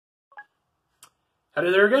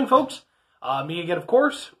Howdy there again, folks. Me again, of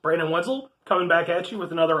course, Brandon Wenzel, coming back at you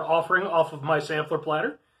with another offering off of my sampler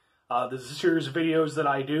platter. This is a series of videos that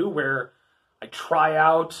I do where I try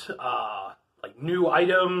out like new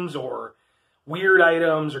items or weird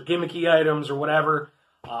items or gimmicky items or whatever,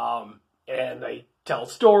 and I tell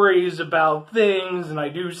stories about things and I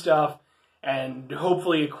do stuff and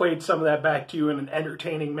hopefully equate some of that back to you in an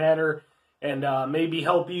entertaining manner and maybe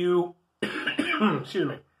help you, excuse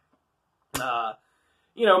me,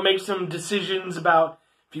 make some decisions about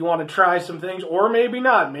if you want to try some things, or maybe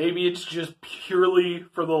not. Maybe it's just purely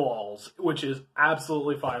for the lulz, which is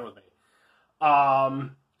absolutely fine with me.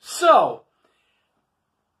 So,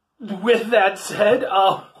 with that said,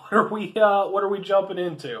 what are we jumping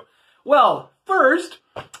into? Well, first,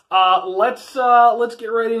 let's get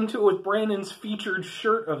right into it with Brandon's featured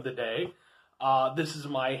shirt of the day. This is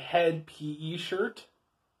my head PE shirt.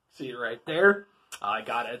 See it right there. I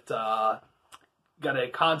got it. Got a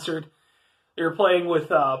concert. They were playing with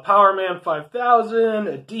Powerman 5000,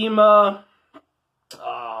 Edema.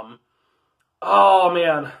 Oh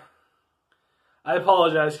man, I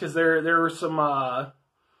apologize because there were some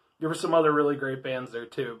other really great bands there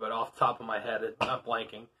too, but off the top of my head, I'm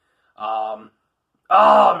blanking. Oh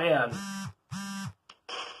man,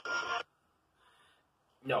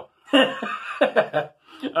 no.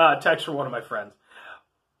 Text from one of my friends.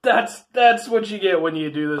 That's what you get when you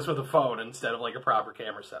do this with a phone instead of like a proper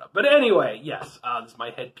camera setup. But anyway, yes, this is my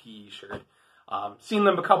head PE shirt. Seen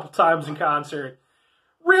them a couple times in concert.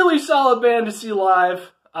 Really solid band to see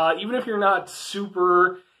live. Even if you're not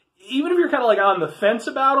super, even if you're kind of like on the fence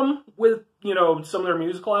about them with, some of their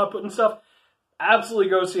musical output and stuff, absolutely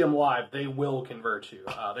go see them live. They will convert you.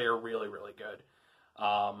 They are really, really good.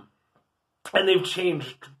 And they've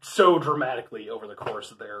changed so dramatically over the course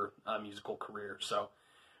of their musical career. So,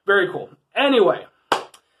 very cool. Anyway,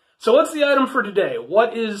 so what's the item for today?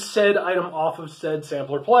 What is said item off of said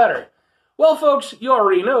sampler platter? Well, folks, you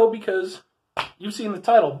already know because you've seen the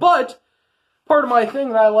title. But part of my thing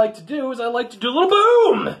that I like to do is I like to do a little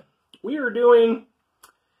boom. We are doing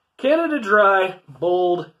Canada Dry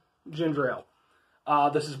Bold Ginger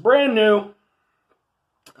Ale. This is brand new.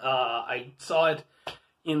 I saw it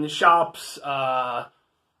in the shops, I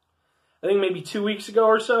think maybe 2 weeks ago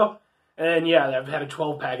or so. And yeah, I've had a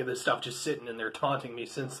 12-pack of this stuff just sitting in there taunting me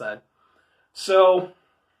since then. So,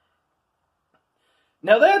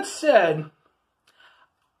 now that said,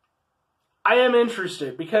 I am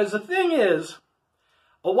interested because the thing is,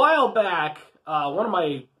 a while back, one of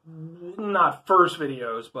my, not first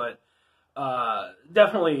videos, but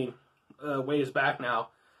definitely ways back now,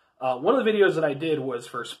 one of the videos that I did was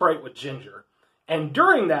for Sprite with Ginger. And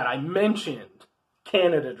during that, I mentioned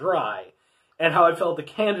Canada Dry and how I felt the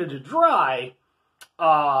Canada Dry it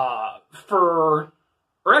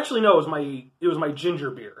was my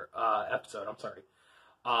ginger beer episode. I'm sorry.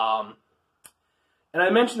 And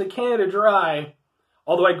I mentioned the Canada Dry.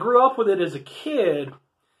 Although I grew up with it as a kid,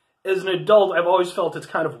 as an adult, I've always felt it's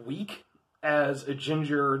kind of weak as a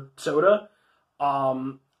ginger soda.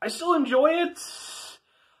 I still enjoy it,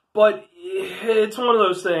 but it's one of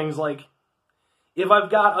those things like, if I've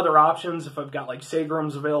got other options, if I've got like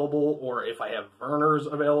Seagram's available, or if I have Verner's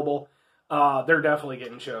available, they're definitely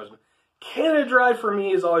getting chosen. Canada Dry for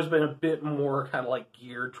me has always been a bit more kind of like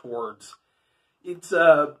geared towards, it's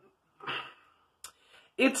a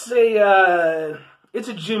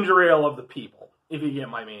ginger ale of the people, if you get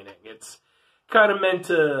my meaning. It's kind of meant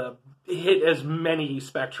to hit as many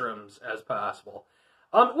spectrums as possible,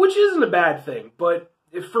 which isn't a bad thing, but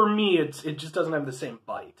for me, it just doesn't have the same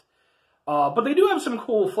bite. But they do have some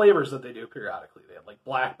cool flavors that they do periodically. They have like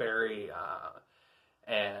blackberry,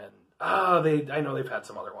 and I know they've had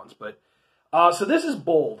some other ones, but so this is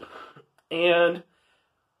bold. And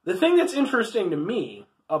the thing that's interesting to me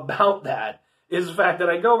about that is the fact that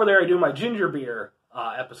I go over there, I do my ginger beer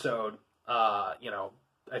episode, I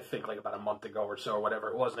think like about a month ago or so, or whatever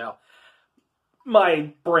it was now.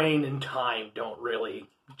 My brain and time don't really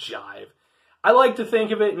jive. I like to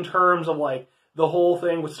think of it in terms of like the whole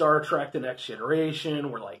thing with Star Trek: The Next Generation,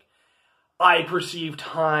 where like I perceive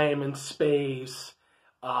time and space,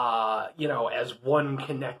 as one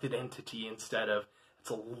connected entity instead of it's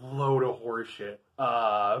a load of horseshit.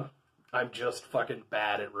 I'm just fucking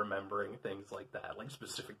bad at remembering things like that, like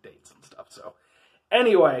specific dates and stuff. So,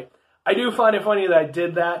 anyway, I do find it funny that I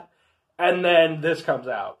did that, and then this comes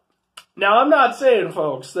out. Now, I'm not saying,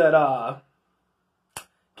 folks, that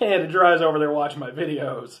Canada Dry's over there watching my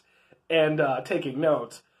videos and taking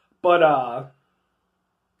notes. But, I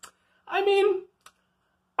mean,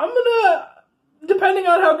 I'm gonna, depending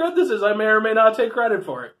on how good this is, I may or may not take credit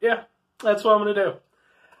for it. Yeah, that's what I'm gonna do.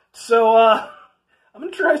 So, I'm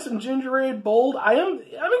gonna try some ginger ale bold. I'm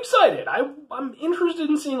excited. I'm interested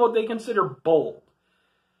in seeing what they consider bold.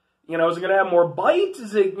 You know, is it gonna have more bite?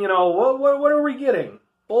 Is it, you know, what are we getting?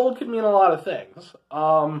 Bold could mean a lot of things.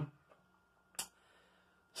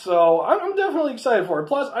 So I'm definitely excited for it.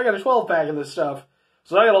 Plus, I got a 12 pack of this stuff,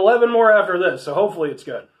 so I got 11 more after this. So hopefully it's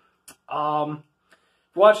good.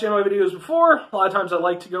 If you watched any of my videos before, a lot of times I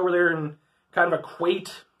like to go over there and kind of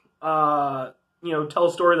equate, you know, tell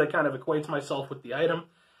a story that kind of equates myself with the item.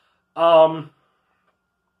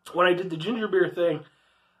 When I did the ginger beer thing,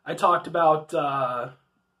 I talked about,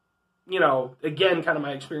 you know, again, kind of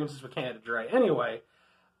my experiences with Canada Dry. Anyway,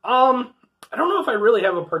 I don't know if I really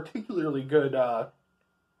have a particularly good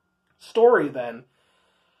story then,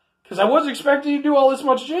 because I was expecting to do all this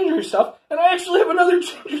much ginger stuff, and I actually have another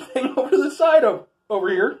ginger thing over the side over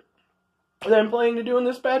here that I'm planning to do in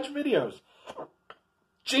this batch of videos.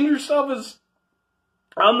 Ginger stuff is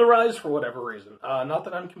on the rise for whatever reason. Not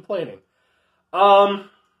that I'm complaining. So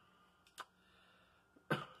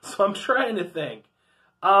I'm trying to think.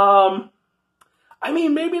 I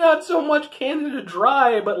mean, maybe not so much Canada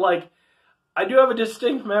Dry, but like, I do have a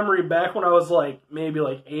distinct memory back when I was like, maybe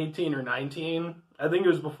like 18 or 19. I think it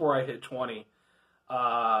was before I hit 20.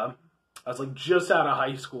 I was like just out of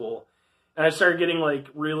high school. And I started getting like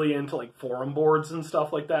really into like forum boards and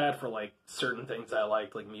stuff like that for like certain things I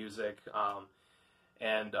liked, like music,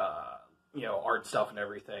 and you know, art stuff and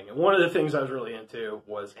everything. And one of the things I was really into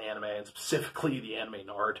was anime, and specifically the anime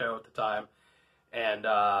Naruto at the time. And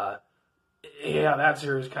yeah, that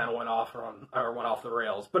series kind of went off the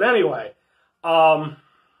rails. But anyway, I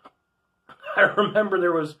remember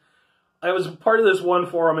I was part of this one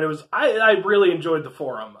forum, and I really enjoyed the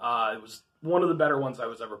forum. It was one of the better ones I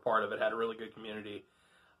was ever part of. It had a really good community.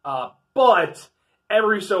 But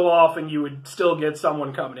every so often you would still get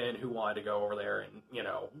someone coming in who wanted to go over there and, you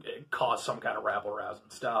know, cause some kind of rabble-rousing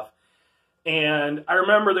stuff. And I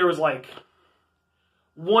remember there was like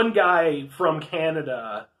one guy from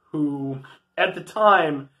Canada who, at the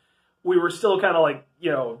time, we were still kind of like,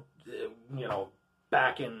 you know,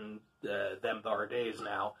 back in our days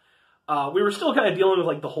now. We were still kind of dealing with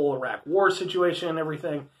like the whole Iraq war situation and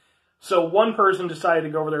everything. So one person decided to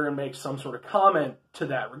go over there and make some sort of comment to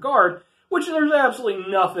that regard, which there's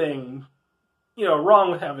absolutely nothing, you know, wrong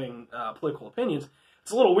with having political opinions.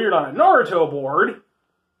 It's a little weird on a Naruto board.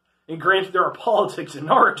 And granted, there are politics in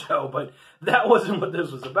Naruto, but that wasn't what this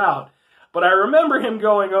was about. But I remember him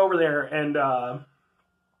going over there and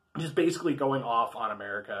just basically going off on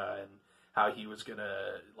America and how he was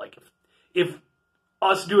gonna, like, if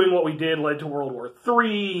us doing what we did led to World War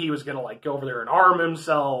III, he was gonna, like, go over there and arm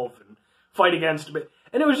himself and fight against it.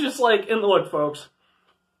 And it was just like, and look, folks,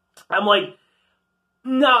 I'm, like,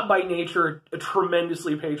 not by nature a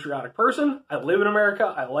tremendously patriotic person. I live in America.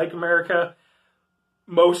 I like America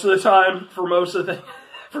most of the time, for most of the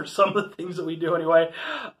for some of the things that we do anyway.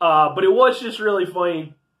 But it was just really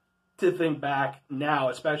funny to think back now,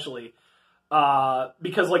 especially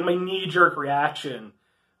because, like, my knee-jerk reaction,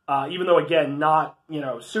 even though, again, not, you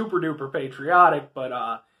know, super-duper patriotic, but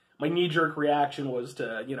my knee-jerk reaction was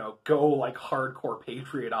to, you know, go, like, hardcore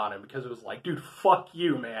patriot on him, because it was like, dude, fuck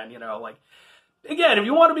you, man, you know, like, again, if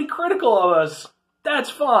you want to be critical of us, that's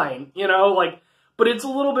fine, you know, like, but it's a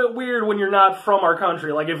little bit weird when you're not from our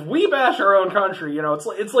country. Like, if we bash our own country, you know, it's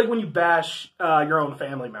like when you bash your own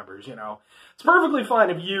family members, you know. It's perfectly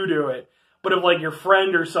fine if you do it, but if, like, your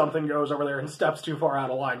friend or something goes over there and steps too far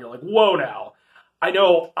out of line, you're like, whoa now. I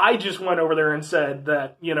know I just went over there and said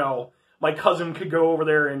that, you know, my cousin could go over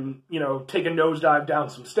there and, you know, take a nosedive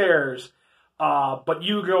down some stairs, but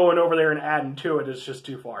you going over there and adding to it is just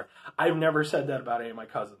too far. I've never said that about any of my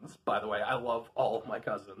cousins, by the way. I love all of my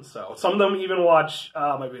cousins, so some of them even watch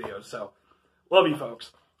my videos, so love you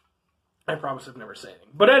folks. I promise I've never said anything.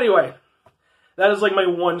 But anyway, that is like my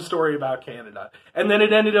one story about Canada. And then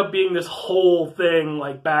it ended up being this whole thing,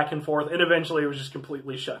 like, back and forth, and eventually it was just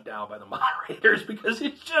completely shut down by the moderators because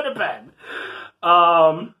it should have been.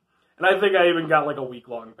 And I think I even got like a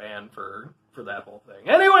week-long ban for that whole thing.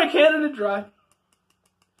 Anyway, Canada Dry.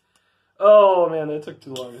 Oh man, that took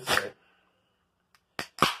too long to say.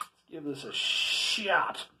 Let's give this a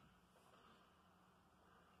shot.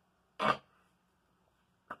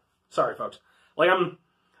 Sorry, folks. Like,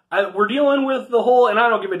 we're dealing with the whole, and I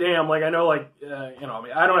don't give a damn. Like, I know, like, you know, I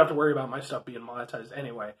mean, I don't have to worry about my stuff being monetized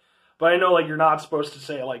anyway. But I know, like, you're not supposed to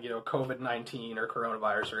say, like, you know, COVID-19 or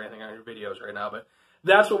coronavirus or anything on your videos right now. But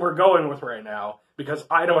that's what we're going with right now, because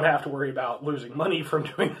I don't have to worry about losing money from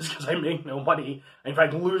doing this, because I make no money. In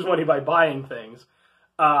fact, lose money by buying things.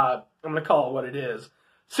 I'm going to call it what it is.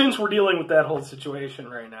 Since we're dealing with that whole situation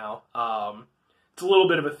right now, It's a little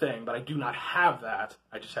bit of a thing, but I do not have that.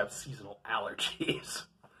 I just have seasonal allergies.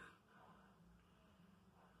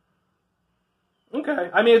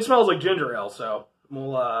 Okay. I mean, it smells like ginger ale, so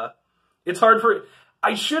we'll, it's hard for...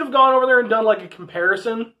 I should have gone over there and done, like, a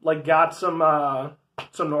comparison. Like, got some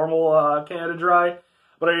normal Canada Dry,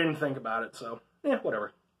 but I didn't think about it, so, yeah,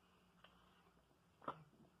 whatever.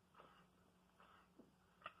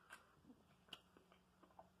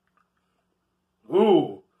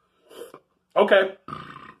 Ooh. Okay.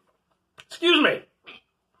 Excuse me.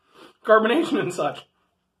 Carbonation and such.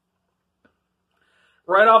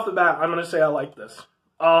 Right off the bat, I'm going to say I like this.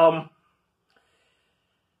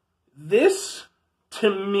 This, to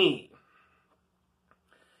me,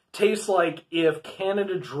 tastes like if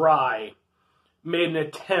Canada Dry made an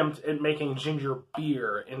attempt at making ginger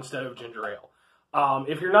beer instead of ginger ale.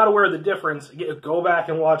 If you're not aware of the difference, go back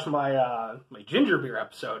and watch my my ginger beer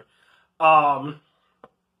episode.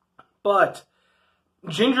 But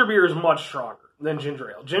ginger beer is much stronger than ginger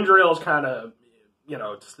ale. Ginger ale is kind of, you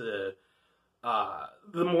know, it's the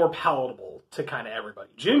more palatable to kind of everybody.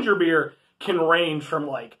 Ginger beer can range from,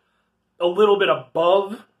 like, a little bit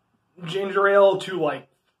above ginger ale to, like,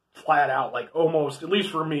 flat out, like, almost, at least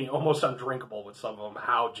for me, almost undrinkable with some of them,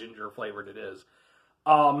 how ginger flavored it is.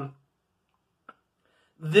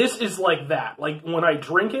 This is like that. Like, when I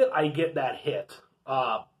drink it, I get that hit.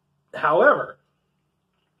 However,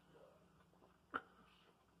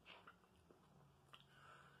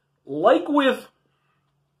 like with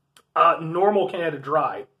normal Canada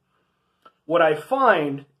Dry, what I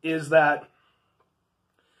find is that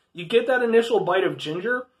you get that initial bite of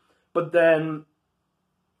ginger, but then,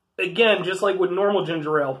 again, just like with normal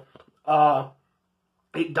ginger ale,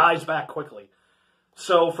 it dies back quickly.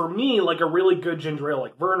 So for me, like a really good ginger ale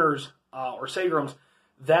like Werner's or Seagram's,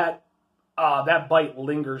 that bite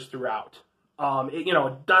lingers throughout.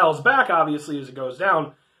 It dials back, obviously, as it goes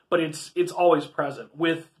down, but it's always present.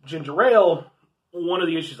 With ginger ale, one of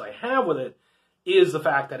the issues I have with it is the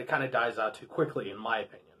fact that it kind of dies out too quickly, in my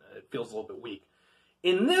opinion. It feels a little bit weak.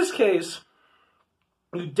 In this case,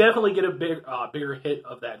 you definitely get a bigger hit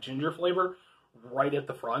of that ginger flavor right at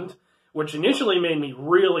the front, which initially made me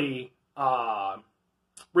really,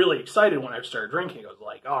 really excited when I started drinking. I was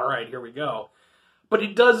like, all right, here we go. But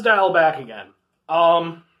it does dial back again.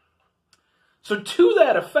 So to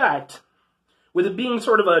that effect, with it being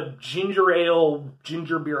sort of a ginger ale,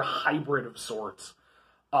 ginger beer hybrid of sorts,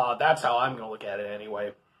 that's how I'm going to look at it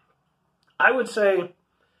anyway. I would say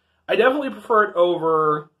I definitely prefer it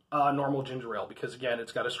over normal ginger ale because, again,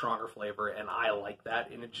 it's got a stronger flavor, and I like that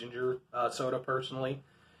in a ginger soda, personally.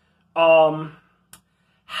 However,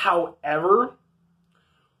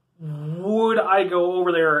 would I go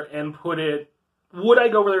over there and put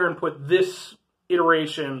this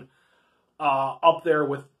iteration up there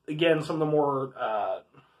with, again, some of the more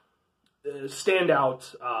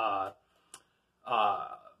standout,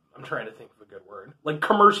 I'm trying to think of a good word, like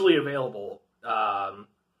commercially available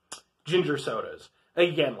ginger sodas.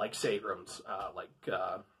 Again, like Seagram's, like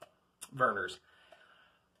Werner's.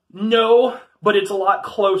 No, but it's a lot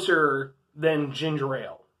closer than ginger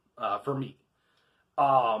ale for me.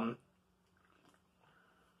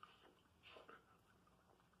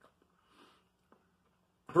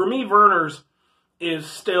 For me, Werner's is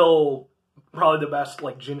still probably the best,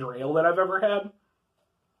 like, ginger ale that I've ever had.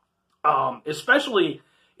 Especially,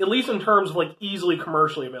 at least in terms of, like, easily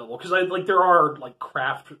commercially available. Because, there are, like,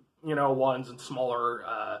 craft, ones and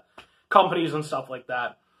smaller companies and stuff like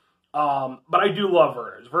that. But I do love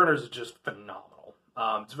Werner's. Werner's is just phenomenal.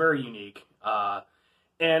 It's very unique.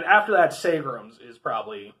 And after that, Seagram's is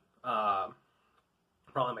probably my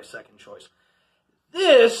second choice.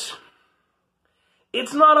 This,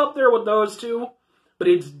 it's not up there with those two, but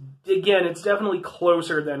it's definitely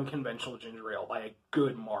closer than conventional ginger ale by a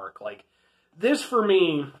good mark. Like, this for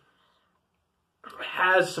me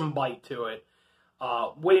has some bite to it,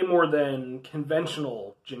 way more than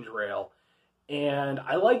conventional ginger ale, and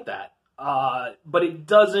I like that. But it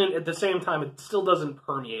doesn't, at the same time, it still doesn't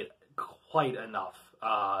permeate quite enough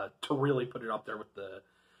to really put it up there with the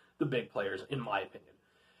big players, in my opinion.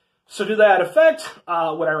 So to that effect,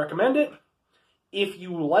 would I recommend it? If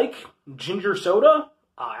you like ginger soda,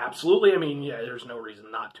 absolutely. I mean, yeah, there's no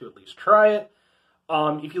reason not to at least try it.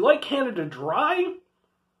 If you like Canada Dry,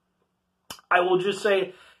 I will just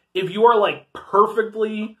say, if you are, like,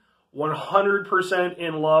 perfectly 100%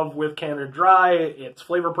 in love with Canada Dry, its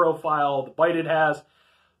flavor profile, the bite it has,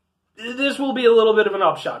 this will be a little bit of an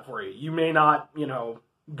upshot for you. You may not,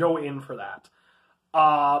 go in for that.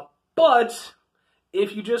 But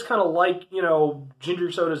if you just kind of like,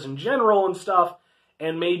 ginger sodas in general and stuff,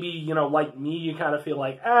 and maybe, you know, like me, you kind of feel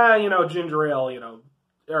like, you know, ginger ale, you know,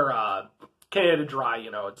 or Canada Dry,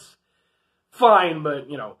 you know, it's fine, but,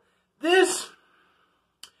 you know, this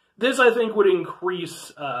I think would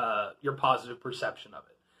increase your positive perception of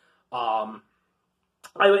it.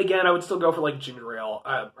 I would still go for like ginger ale,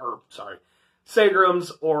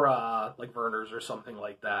 Seagram's or like Werner's or something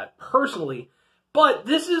like that personally. But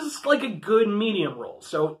this is like a good medium roll.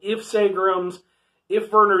 So if Seagram's,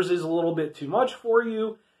 if Werner's is a little bit too much for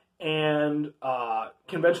you, and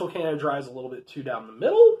conventional Canada Dry is a little bit too down the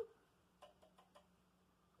middle,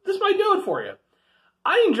 this might do it for you.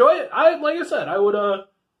 I enjoy it. Like I said, I would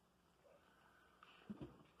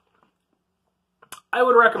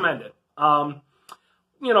recommend it.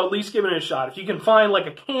 You know, at least give it a shot. If you can find like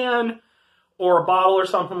a can or a bottle or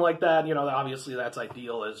something like that, you know, obviously that's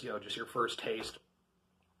ideal as, you know, just your first taste.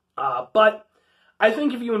 But I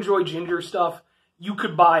think if you enjoy ginger stuff, you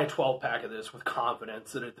could buy a 12-pack of this with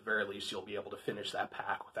confidence that at the very least you'll be able to finish that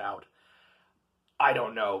pack without, I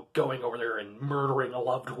don't know, going over there and murdering a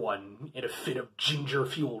loved one in a fit of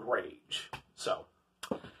ginger-fueled rage. So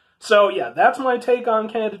yeah, that's my take on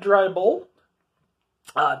Canada Dry Bold.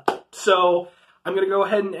 So I'm going to go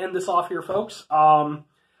ahead and end this off here, folks. I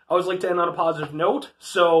always like to end on a positive note.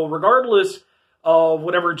 So regardless of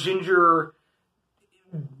whatever ginger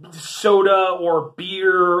soda or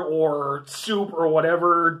beer or soup or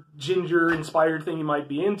whatever ginger-inspired thing you might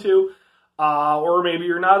be into, or maybe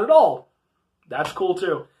you're not at all, that's cool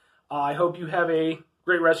too. I hope you have a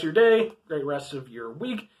great rest of your day, great rest of your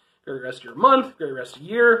week, great rest of your month, great rest of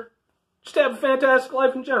your year. Just have a fantastic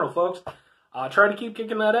life in general, folks. Try to keep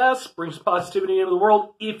kicking that ass, bring some positivity into the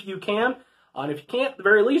world if you can. And if you can't, at the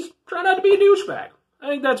very least, try not to be a douchebag. I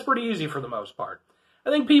think that's pretty easy for the most part. I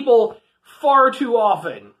think people far too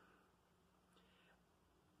often,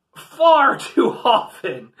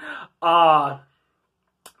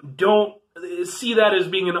 don't see that as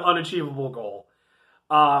being an unachievable goal.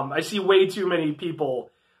 I see way too many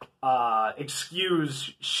people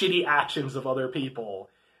excuse shitty actions of other people.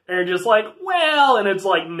 And you're just like, well, and it's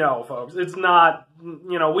like, no, folks, it's not,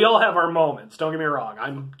 you know, we all have our moments, don't get me wrong,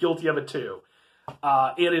 I'm guilty of it too.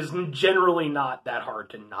 It is generally not that hard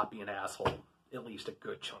to not be an asshole, at least a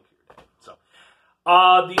good chunk of your day. So,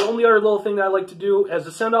 the only other little thing that I like to do as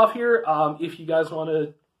a send-off here, if you guys want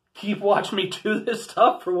to keep watching me do this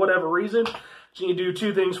stuff for whatever reason, you need to do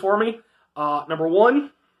two things for me. Number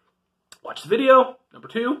one, watch the video. Number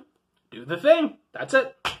two, do the thing. That's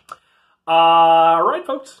it. Alright,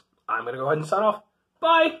 folks, I'm going to go ahead and sign off.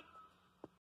 Bye!